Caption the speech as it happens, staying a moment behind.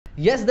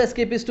Yes, the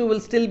Escapists 2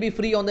 will still be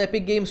free on the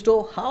Epic Game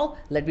Store. How?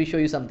 Let me show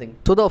you something.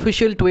 So the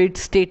official tweet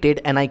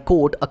stated, and I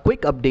quote, "A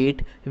quick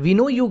update. We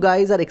know you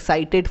guys are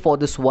excited for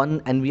this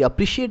one and we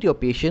appreciate your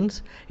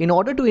patience. In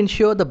order to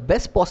ensure the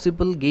best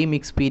possible game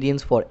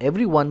experience for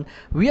everyone,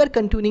 we are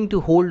continuing to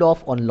hold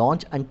off on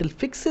launch until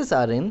fixes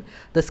are in.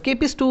 The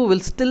Escapists 2 will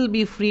still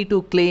be free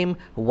to claim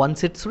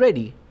once it's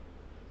ready."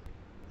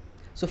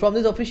 So from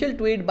this official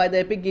tweet by the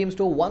Epic Game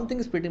Store, one thing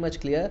is pretty much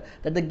clear,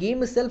 that the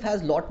game itself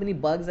has lot many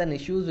bugs and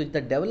issues which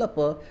the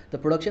developer, the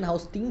production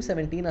house Team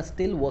 17 are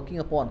still working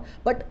upon.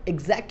 But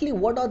exactly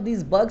what are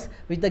these bugs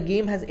which the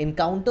game has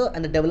encountered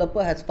and the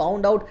developer has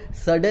found out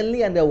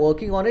suddenly and they're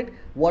working on it?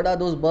 What are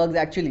those bugs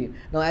actually?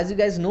 Now as you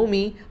guys know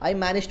me, I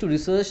managed to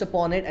research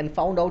upon it and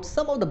found out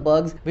some of the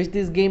bugs which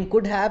this game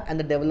could have, and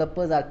the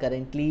developers are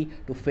currently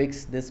to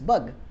fix this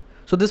bug.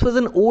 So this was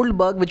an old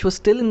bug which was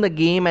still in the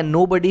game and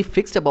nobody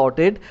fixed about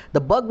it.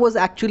 The bug was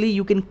actually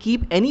you can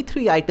keep any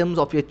 3 items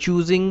of your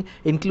choosing,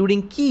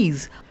 including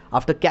keys,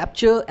 after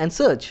capture and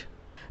search.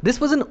 This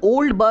was an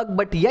old bug,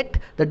 but yet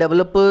the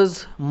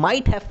developers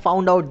might have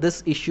found out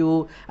this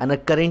issue and are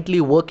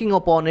currently working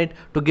upon it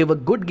to give a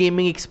good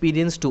gaming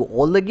experience to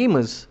all the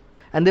gamers.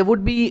 And there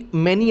would be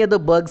many other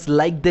bugs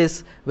like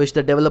this which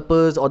the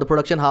developers or the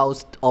production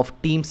house of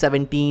Team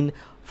 17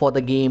 for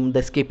the game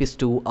The Escapists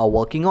 2 are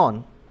working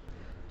on.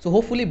 So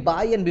hopefully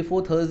by and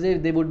before Thursday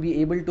they would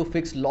be able to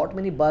fix lot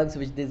many bugs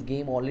which this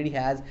game already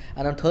has,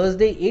 and on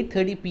Thursday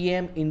 8:30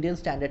 p.m. Indian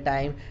Standard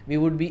Time we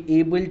would be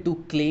able to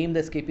claim the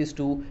Escapists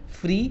 2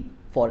 free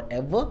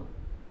forever,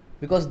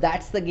 because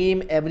that's the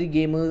game every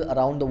gamer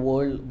around the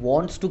world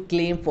wants to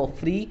claim for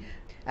free.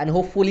 And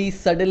hopefully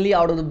suddenly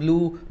out of the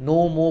blue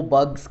no more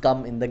bugs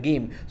come in the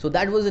game. So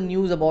that was the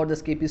news about the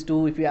Escapists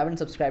 2. If you haven't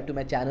subscribed to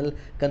my channel,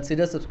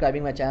 consider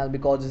subscribing my channel,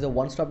 because it's a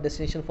one-stop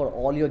destination for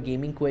all your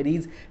gaming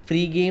queries,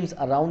 free games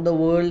around the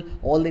world,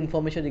 all the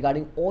information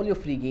regarding all your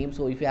free games.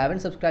 So if you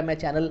haven't subscribed my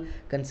channel,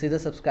 consider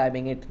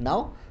subscribing it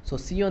now. So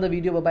see you on the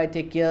video. Bye bye,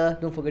 take care.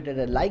 Don't forget to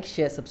hit the like,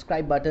 share,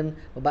 subscribe button.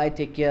 Bye bye,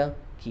 take care,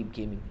 keep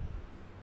gaming.